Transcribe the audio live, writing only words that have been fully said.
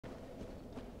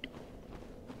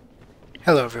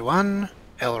Hello everyone,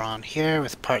 LRon here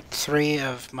with part 3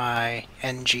 of my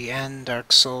NGN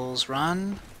Dark Souls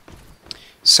run.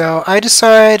 So I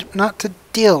decide not to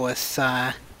deal with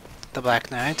the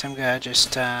Black Knight. I'm gonna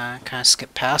just kind of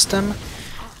skip past him.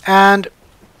 And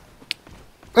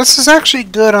this is actually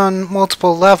good on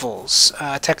multiple levels,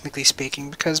 technically speaking,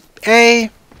 because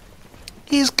A,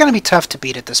 he's gonna be tough to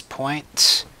beat at this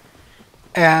point,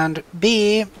 and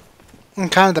B,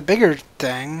 and kind of the bigger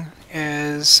thing,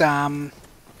 is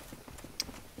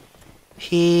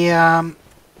he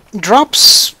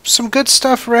drops some good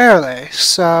stuff rarely.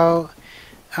 So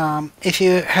if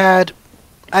you had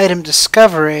item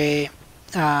discovery,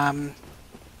 then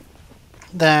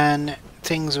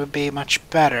things would be much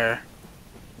better.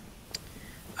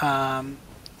 You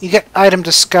get item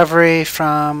discovery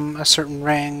from a certain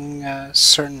ring, a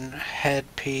certain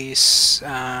headpiece,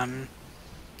 and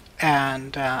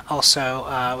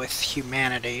also with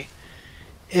humanity.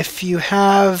 If you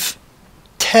have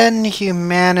 10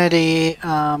 humanity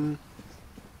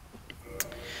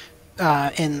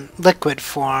in liquid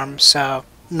form, so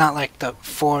not like the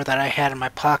 4 that I had in my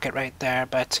pocket right there,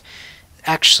 but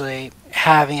actually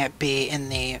having it be in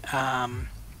the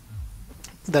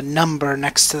number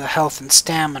next to the health and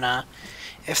stamina.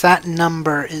 If that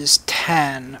number is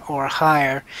 10 or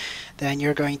higher, then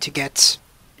you're going to get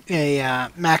a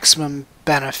maximum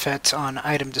benefit on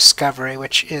item discovery,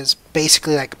 which is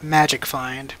basically like magic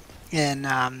find in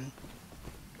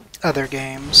other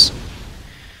games.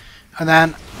 And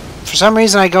then, for some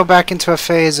reason, I go back into a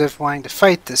phase of wanting to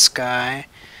fight this guy.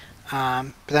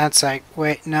 But that's like,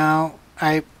 wait, no,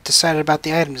 I decided about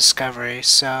the item discovery,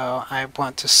 so I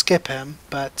want to skip him,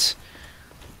 but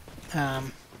yeah,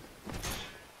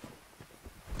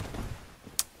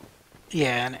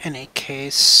 in any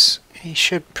case, he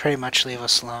should pretty much leave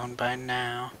us alone by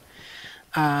now.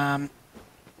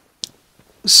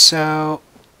 So,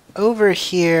 over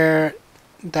here,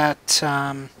 that,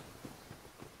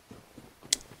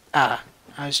 I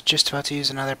was just about to use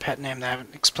another pet name that I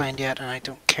haven't explained yet, and I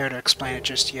don't care to explain it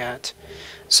just yet.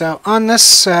 So on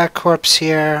this corpse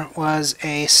here was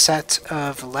a set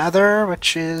of leather,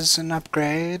 which is an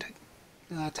upgrade,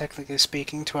 technically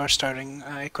speaking, to our starting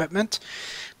equipment.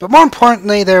 But more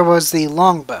importantly, there was the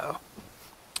longbow.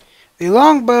 The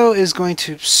longbow is going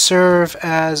to serve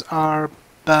as our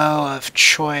bow of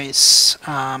choice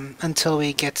until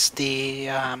we get the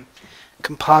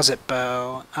composite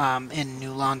bow in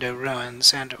New Londo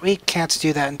Ruins, and we can't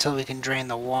do that until we can drain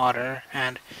the water,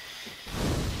 and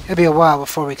it'll be a while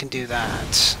before we can do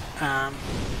that.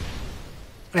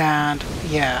 And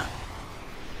yeah,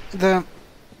 that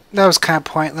was kind of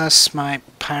pointless. My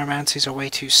pyromancies are way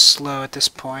too slow at this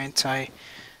point. I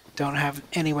don't have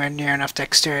anywhere near enough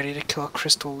dexterity to kill a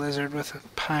crystal lizard with a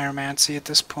pyromancy at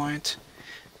this point.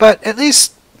 But at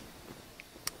least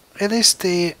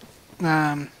the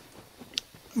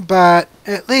but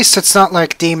at least it's not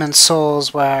like Demon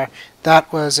Souls, where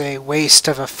that was a waste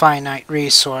of a finite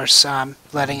resource,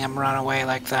 letting him run away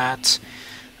like that.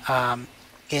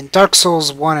 In Dark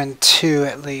Souls 1 and 2,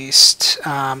 at least,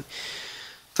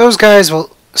 those guys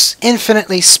will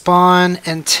infinitely spawn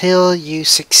until you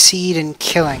succeed in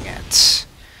killing it.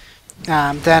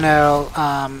 Then it'll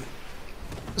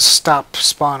stop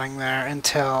spawning there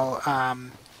until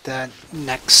the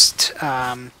next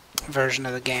version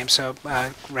of the game, so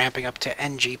ramping up to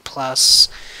NG plus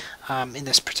in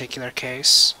this particular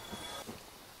case.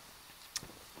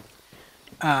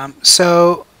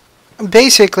 So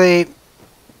basically,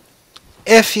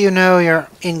 if you know you're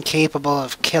incapable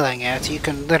of killing it, you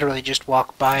can literally just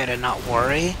walk by it and not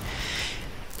worry,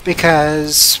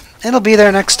 because it'll be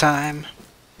there next time,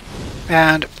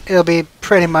 and it'll be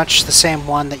pretty much the same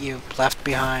one that you left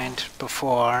behind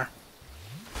before.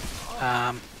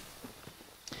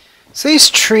 So these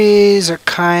trees are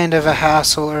kind of a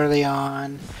hassle early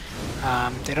on.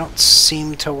 They don't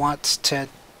seem to want to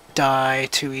die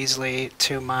too easily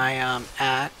to my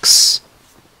axe.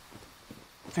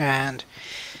 And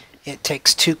it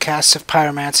takes 2 casts of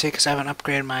pyromancy because I haven't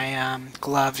upgraded my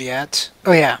glove yet.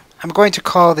 Oh yeah, I'm going to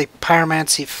call the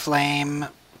pyromancy flame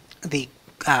the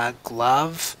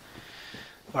glove,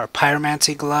 or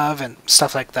pyromancy glove and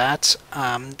stuff like that.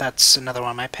 That's another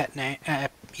one of my pet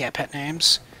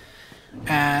names.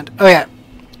 And, oh yeah,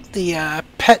 the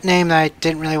pet name that I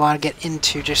didn't really want to get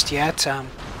into just yet,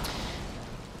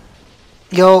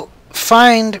 you'll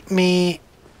find me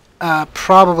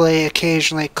probably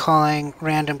occasionally calling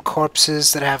random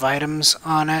corpses that have items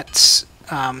on it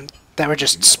that were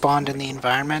just spawned in the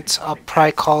environment. I'll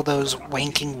probably call those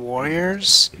wanking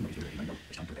warriors.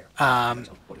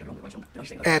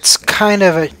 it's kind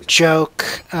of a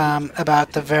joke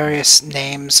about the various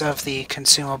names of the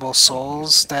consumable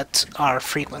souls that are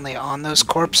frequently on those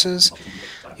corpses.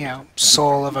 You know,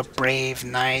 soul of a brave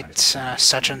knight,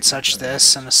 such and such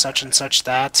this, and such and such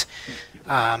that.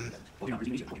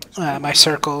 My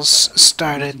circles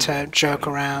started to joke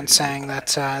around saying that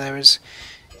there was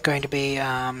going to be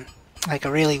like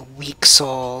a really weak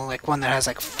soul, like one that has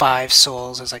like 5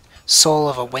 souls, is like soul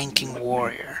of a wanking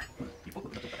warrior.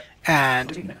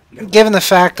 And given the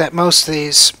fact that most of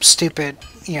these stupid,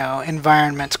 you know,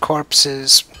 environment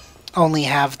corpses only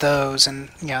have those, and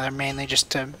you know they're mainly just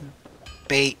to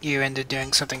bait you into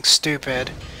doing something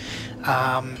stupid,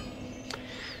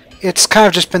 it's kind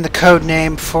of just been the code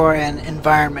name for an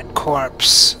environment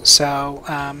corpse. So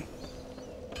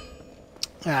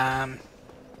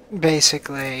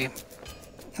basically,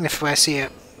 if I see a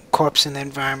corpse in the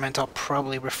environment, I'll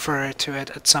probably refer to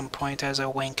it at some point as a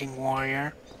wanking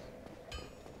warrior.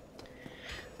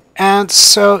 And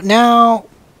so now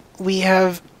we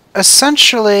have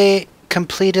essentially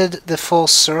completed the full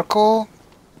circle,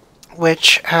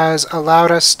 which has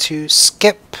allowed us to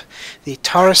skip the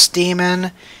Taurus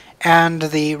demon and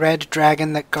the red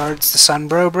dragon that guards the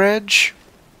Sunbro Bridge.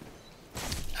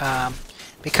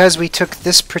 Because we took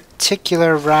this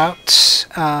particular route,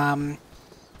 oh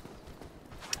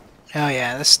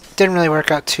yeah, this didn't really work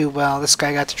out too well. This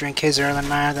guy got to drink his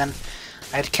Erlenmeyer, then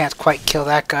I can't quite kill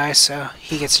that guy, so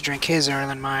he gets to drink his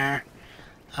Erlenmeyer.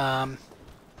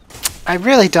 I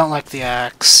really don't like the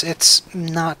axe. It's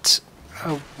not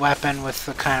a weapon with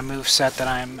the kind of moveset that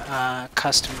I'm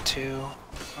accustomed to,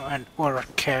 or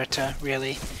care to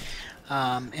really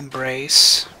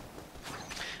embrace.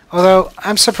 Although,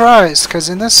 I'm surprised, because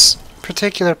in this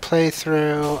particular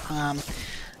playthrough,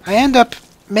 I end up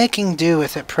making do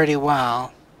with it pretty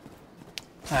well.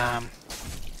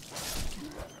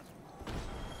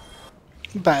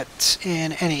 But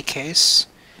in any case,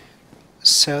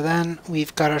 so then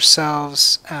we've got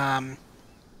ourselves a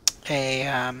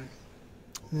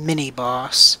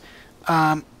mini-boss.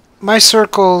 My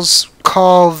circles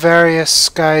call various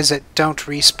guys that don't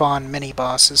respawn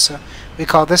mini-bosses. So we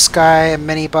call this guy a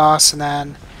mini-boss, and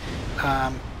then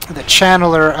the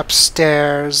channeler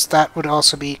upstairs, that would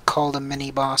also be called a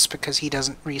mini-boss because he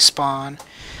doesn't respawn.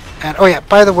 And oh yeah,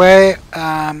 by the way,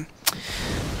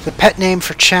 the pet name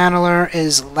for channeler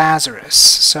is Lazarus,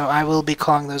 so I will be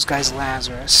calling those guys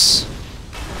Lazarus.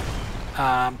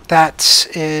 That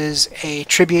is a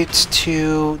tribute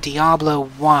to Diablo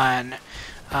 1.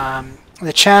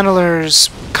 The channelers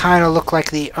kind of look like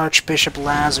the Archbishop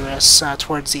Lazarus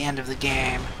towards the end of the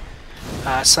game.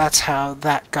 So that's how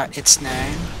that got its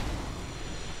name.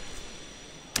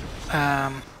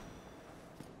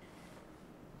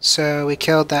 So we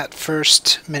killed that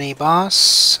first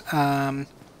mini-boss. And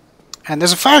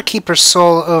there's a Firekeeper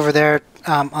soul over there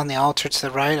on the altar to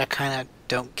the right. I kind of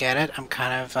don't get it. I'm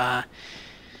kind of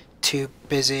too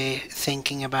busy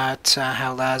thinking about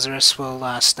how Lazarus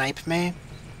will snipe me.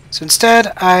 So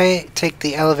instead, I take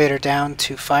the elevator down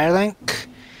to Firelink,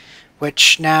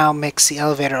 which now makes the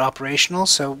elevator operational,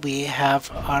 so we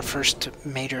have our first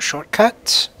major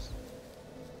shortcut.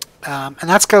 And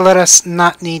that's going to let us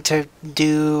not need to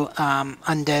do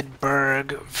Undead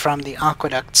Berg from the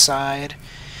Aqueduct side,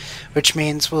 which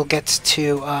means we'll get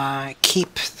to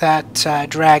keep that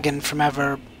dragon from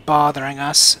ever bothering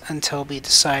us until we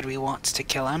decide we want to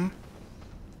kill him.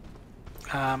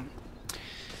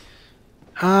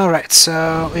 Alright,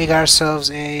 so we got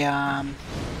ourselves a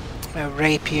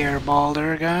rapier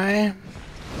balder guy.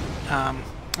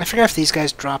 I forget if these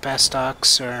guys drop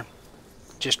S-stocks or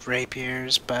just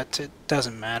rapiers, but it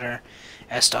doesn't matter.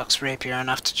 S-stocks rapier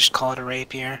enough to just call it a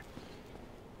rapier.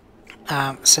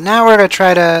 So now we're going to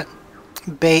try to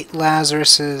bait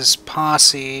Lazarus's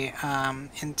posse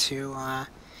into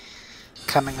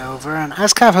coming over, and I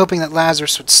was kind of hoping that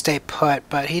Lazarus would stay put,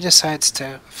 but he decides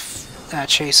to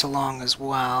chase along as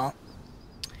well.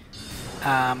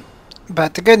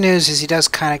 But the good news is he does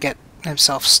kind of get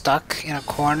himself stuck in a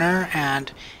corner,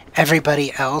 and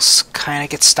everybody else kind of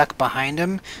gets stuck behind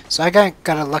him. So I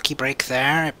got a lucky break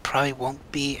there. It probably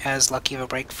won't be as lucky of a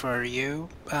break for you,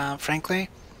 frankly.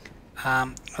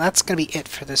 That's going to be it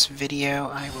for this video.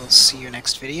 I will see you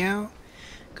next video.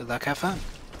 Good luck, have fun.